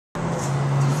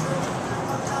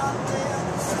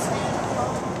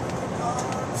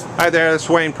Hi there, it's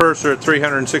Wayne Purser at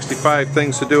 365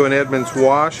 Things to Do in Edmonds,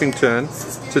 Washington.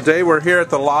 Today we're here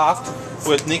at the Loft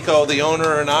with Nico, the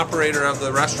owner and operator of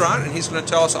the restaurant, and he's going to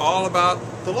tell us all about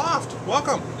the Loft.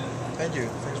 Welcome. Thank you.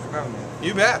 Thanks for having me.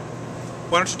 You bet.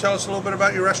 Why don't you tell us a little bit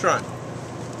about your restaurant?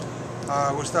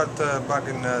 We started back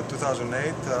in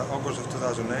 2008, August of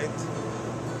 2008.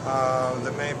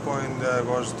 The main point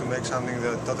was to make something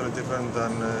that totally different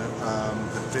than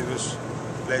the previous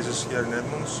places here in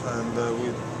Edmonds, and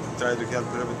we try to help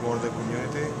a little bit more the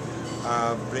community,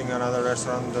 bring another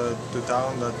restaurant to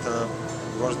town that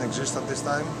wasn't exist at this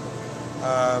time.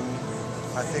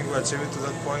 I think we achieved it to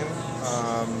that point,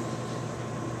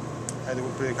 and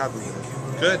we're pretty happy with it.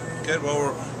 Good, good. Well,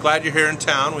 we're glad you're here in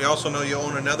town. We also know you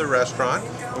own another restaurant,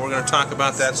 and we're going to talk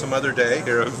about that some other day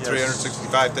here of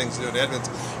 365 Things to Do in Edmonds.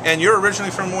 And you're originally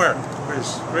from where?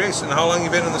 Greece. Greece. And how long have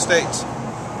you been in the States?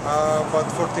 About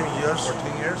 14 years.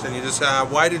 14 years. And you just,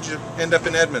 why did you end up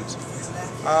in Edmonds?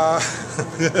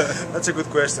 That's a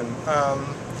good question.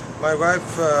 My wife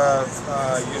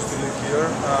used to live here.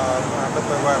 I met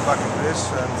my wife back in Greece,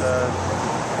 and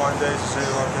one day she said,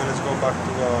 okay, let's go back to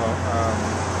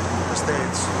the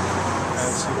States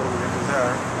and see what we can do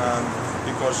there.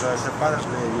 Because her parents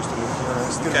used to live here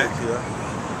and still live here.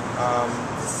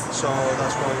 So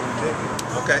that's why we came here.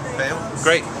 Okay, family.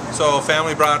 Great. So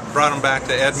family brought them back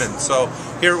to Edmonds. So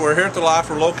we're here at the Loft.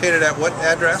 We're located at what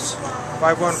address?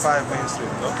 515 Main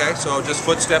Street. Okay, so just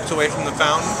footsteps away from the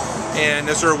fountain. And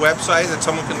is there a website that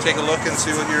someone can take a look and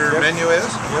see what your menu is?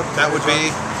 Yep. That would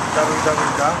be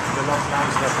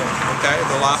www.theloftlounge.com. Okay,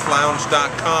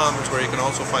 theloftlounge.com is where you can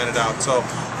also find it out. So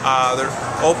they're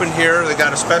open here. They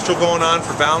got a special going on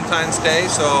for Valentine's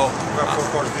Day. So we have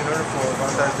four-course dinner for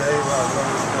Valentine's Day,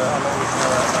 along with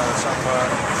some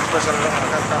special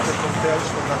handcrafted cocktails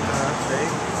for that day.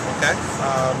 Okay.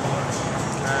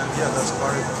 And yeah, that's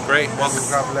about it. Great. Well, we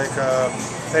have like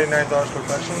 $39 per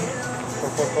person for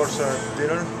four-course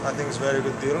dinner. I think it's a very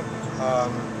good deal.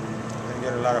 And you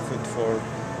get a lot of food for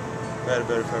very,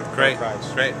 very fair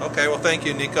price. Great. Okay. Well, thank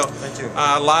you, Nico. Thank you.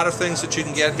 A lot of things that you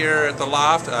can get here at the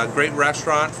Loft. A great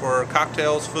restaurant for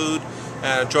cocktails, food,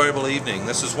 and enjoyable evening.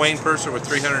 This is Wayne Purser with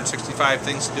 365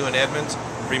 Things to Do in Edmonds.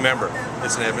 Remember,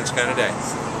 it's an Edmonds kind of day.